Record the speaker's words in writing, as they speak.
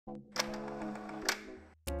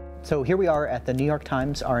So here we are at the New York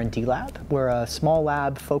Times R&D Lab. We're a small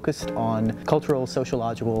lab focused on cultural,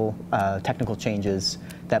 sociological, technical changes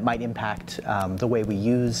that might impact the way we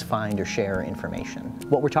use, find, or share information.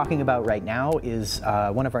 What we're talking about right now is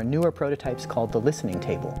one of our newer prototypes called the Listening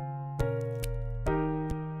Table.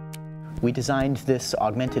 We designed this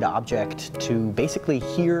augmented object to basically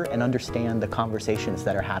hear and understand the conversations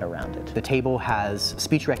that are had around it. The table has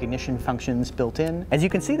speech recognition functions built in. As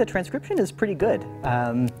you can see, the transcription is pretty good.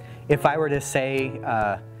 If I were to say,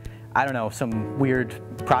 I don't know, some weird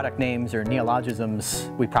product names or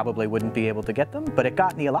neologisms, we probably wouldn't be able to get them, but it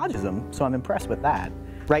got neologism, so I'm impressed with that.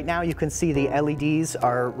 Right now you can see the LEDs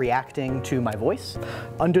are reacting to my voice.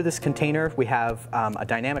 Under this container we have a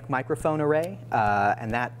dynamic microphone array, and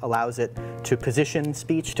that allows it to position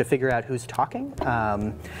speech to figure out who's talking.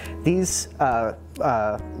 These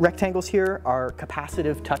rectangles here are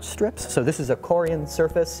capacitive touch strips. So this is a Corian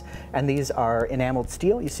surface, and these are enameled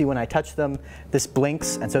steel. You see when I touch them, this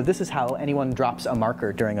blinks, and so this is how anyone drops a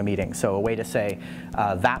marker during a meeting. So a way to say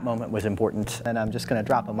that moment was important. And I'm just going to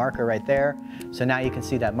drop a marker right there. So now you can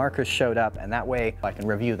see that markers showed up, and that way I can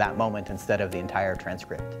review that moment instead of the entire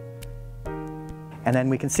transcript. And then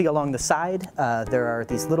we can see along the side there are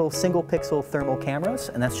these little single pixel thermal cameras,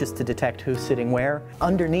 and that's just to detect who's sitting where.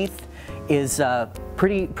 Underneath is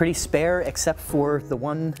pretty spare except for the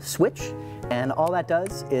one switch, and all that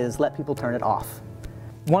does is let people turn it off.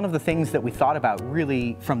 One of the things that we thought about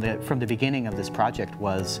really from the beginning of this project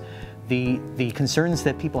was the concerns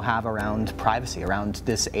that people have around privacy, around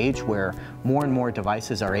this age where more and more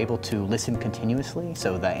devices are able to listen continuously.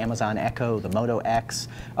 So the Amazon Echo, the Moto X,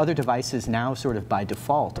 other devices now sort of by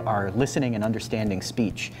default are listening and understanding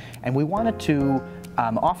speech. And we wanted to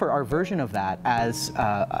offer our version of that as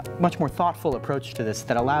a much more thoughtful approach to this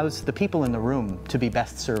that allows the people in the room to be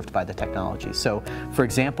best served by the technology. So, for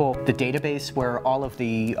example, the database where all of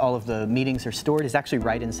the meetings are stored is actually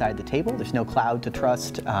right inside the table. There's no cloud to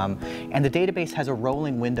trust, and the database has a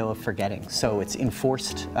rolling window of forgetting, so it's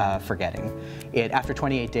enforced forgetting. After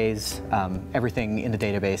 28 days, everything in the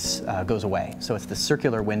database goes away. So it's the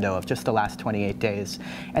circular window of just the last 28 days,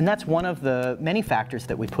 and that's one of the many factors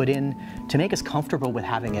that we put in to make us comfortable with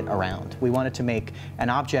having it around. We wanted to make an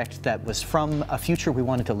object that was from a future we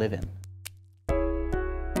wanted to live in.